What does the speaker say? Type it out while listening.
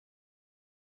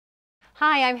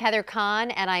Hi, I'm Heather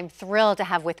Kahn, and I'm thrilled to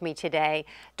have with me today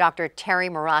Dr. Terry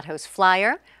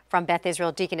Maratos-Flier from Beth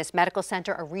Israel Deaconess Medical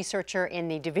Center, a researcher in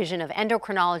the Division of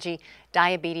Endocrinology,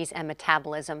 Diabetes, and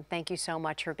Metabolism. Thank you so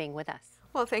much for being with us.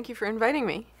 Well, thank you for inviting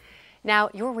me.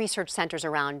 Now, your research centers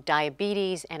around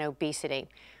diabetes and obesity.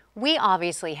 We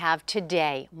obviously have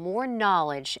today more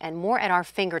knowledge and more at our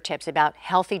fingertips about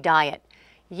healthy diet,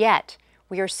 yet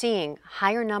we are seeing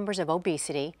higher numbers of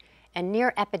obesity and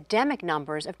near epidemic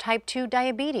numbers of type 2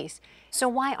 diabetes. So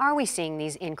why are we seeing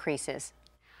these increases?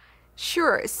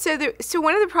 Sure. So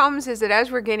one of the problems is that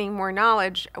as we're getting more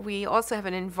knowledge, we also have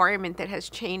an environment that has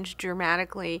changed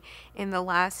dramatically in the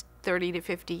last 30 to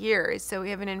 50 years. So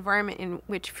we have an environment in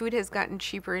which food has gotten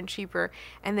cheaper and cheaper,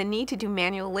 and the need to do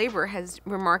manual labor has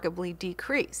remarkably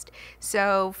decreased.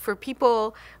 So for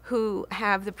people who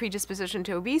have the predisposition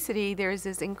to obesity, there's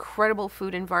this incredible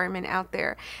food environment out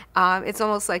there. It's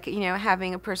almost like,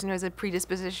 having a person who has a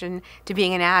predisposition to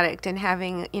being an addict and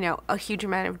having, a huge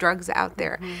amount of drugs out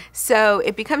there. So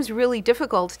it becomes really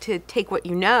difficult to take what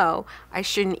I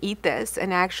shouldn't eat this,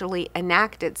 and actually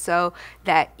enact it so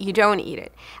that you don't eat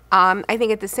it. I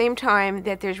think at the same time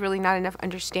that there's really not enough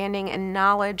understanding and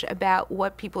knowledge about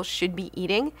what people should be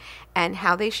eating and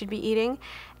how they should be eating.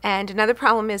 And another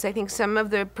problem is I think some of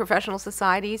the professional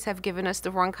societies have given us the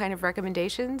wrong kind of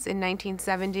recommendations. In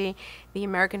 1970, the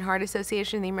American Heart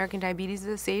Association, the American Diabetes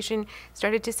Association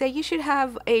started to say you should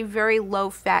have a very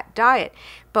low-fat diet.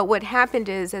 But what happened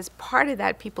is, as part of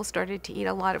that, people started to eat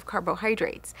a lot of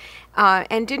carbohydrates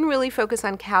and didn't really focus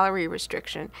on calorie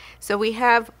restriction. So we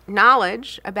have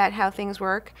knowledge about how things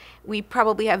work. We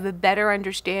probably have a better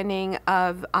understanding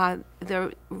of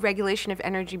the regulation of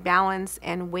energy balance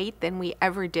and weight than we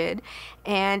ever did.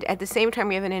 And at the same time,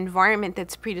 we have an environment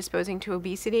that's predisposing to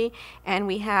obesity, and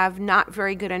we have not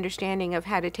very good understanding of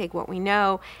how to take what we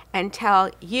know and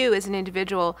tell you as an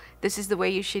individual, this is the way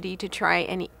you should eat to try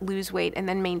and lose weight and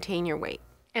then maintain your weight.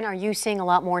 And are you seeing a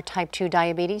lot more type 2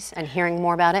 diabetes and hearing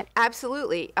more about it?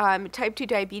 Absolutely. Type 2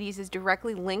 diabetes is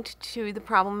directly linked to the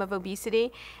problem of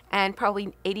obesity, and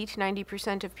probably 80 to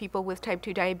 90% of people with type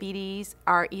 2 diabetes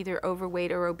are either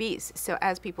overweight or obese. So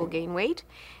as people gain weight,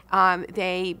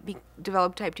 they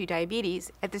develop type 2 diabetes.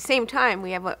 At the same time,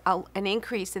 we have an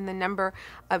increase in the number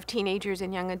of teenagers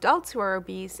and young adults who are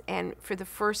obese, and for the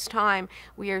first time,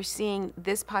 we are seeing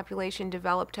this population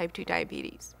develop type 2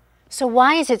 diabetes. So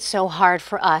why is it so hard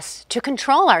for us to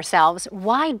control ourselves?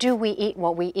 Why do we eat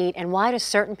what we eat, and why do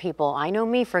certain people, I know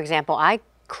me for example, I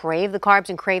crave the carbs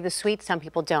and crave the sweets, some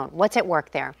people don't. What's at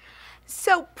work there?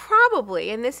 So probably,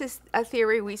 and this is a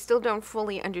theory, we still don't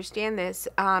fully understand this,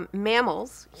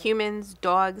 mammals, humans,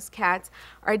 dogs, cats,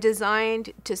 are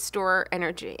designed to store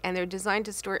energy. And they're designed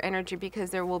to store energy because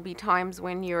there will be times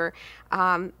when you're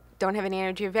don't have any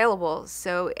energy available.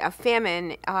 So a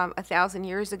famine 1,000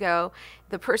 years ago,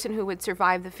 the person who would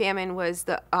survive the famine was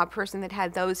the person that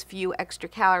had those few extra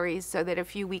calories, so that a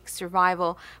few weeks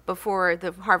survival before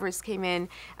the harvest came in,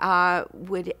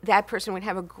 that person would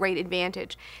have a great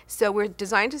advantage. So we're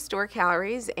designed to store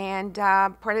calories, and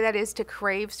part of that is to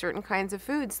crave certain kinds of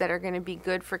foods that are going to be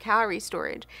good for calorie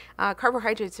storage.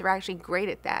 Carbohydrates are actually great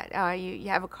at that. You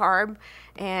have a carb,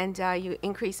 and you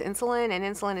increase insulin, and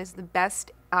insulin is the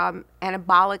best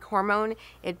anabolic hormone.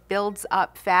 It builds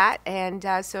up fat, and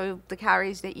so the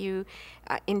calories that you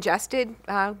ingested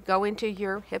go into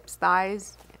your hips,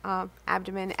 thighs,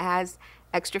 abdomen as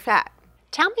extra fat.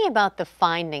 Tell me about the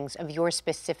findings of your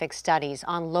specific studies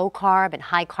on low-carb and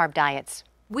high-carb diets.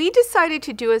 We decided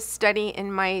to do a study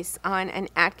in mice on an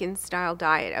Atkins-style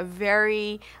diet, a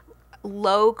very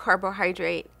low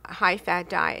carbohydrate, high fat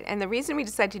diet. And the reason we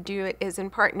decided to do it is in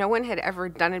part, no one had ever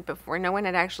done it before. No one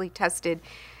had actually tested.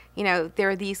 There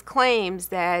are these claims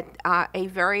that a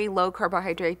very low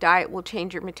carbohydrate diet will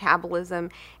change your metabolism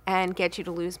and get you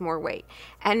to lose more weight.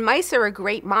 And mice are a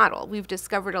great model. We've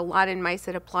discovered a lot in mice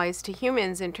that applies to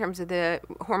humans in terms of the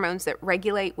hormones that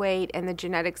regulate weight and the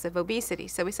genetics of obesity.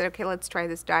 So we said, okay, let's try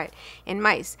this diet in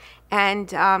mice.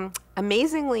 And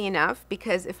amazingly enough,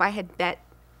 because if I had bet,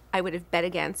 I would have bet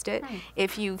against it.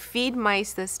 If you feed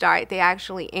mice this diet, they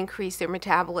actually increase their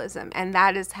metabolism, and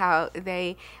that is how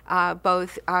they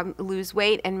both lose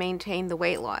weight and maintain the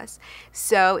weight loss.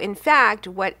 So in fact,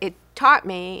 what it taught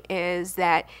me is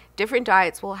that different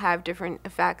diets will have different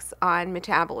effects on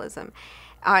metabolism.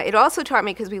 It also taught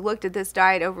me, because we looked at this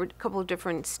diet over a couple of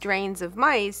different strains of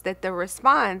mice, that the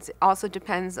response also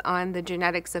depends on the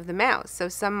genetics of the mouse. So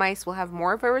some mice will have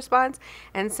more of a response,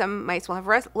 and some mice will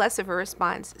have less of a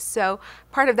response. So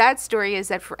part of that story is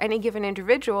that for any given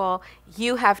individual,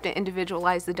 you have to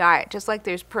individualize the diet. Just like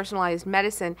there's personalized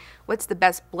medicine, what's the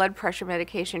best blood pressure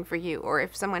medication for you? Or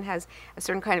if someone has a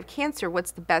certain kind of cancer,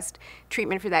 what's the best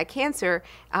treatment for that cancer?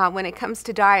 When it comes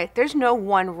to diet, there's no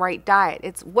one right diet.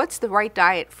 It's what's the right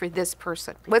diet for this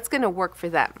person? What's going to work for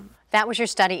them? That was your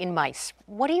study in mice.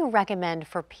 What do you recommend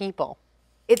for people?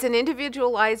 It's an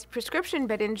individualized prescription,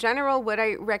 but in general, what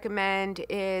I recommend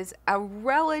is a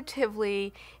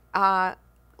relatively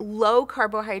low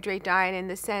carbohydrate diet, in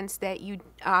the sense that you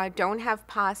don't have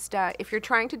pasta. If you're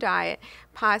trying to diet,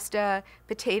 pasta,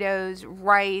 potatoes,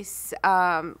 rice,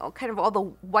 kind of all the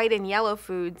white and yellow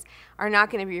foods are not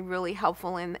going to be really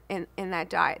helpful in that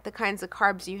diet. The kinds of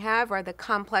carbs you have are the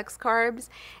complex carbs,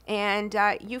 and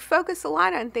you focus a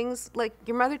lot on things like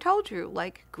your mother told you,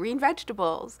 like green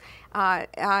vegetables.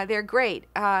 They're great.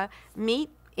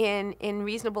 Meat in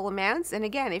reasonable amounts, and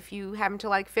again, if you happen to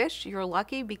like fish, you're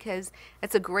lucky, because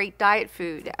it's a great diet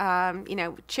food. You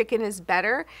know, chicken is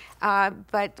better,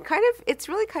 but it's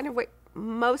really kind of what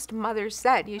most mothers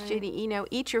said. You should, you know,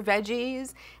 eat your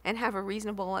veggies and have a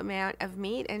reasonable amount of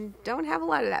meat, and don't have a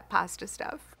lot of that pasta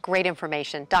stuff. Great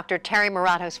information. Dr. Terry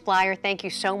Maratos-Flier, thank you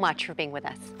so much for being with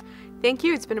us. Thank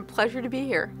you. It's been a pleasure to be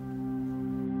here.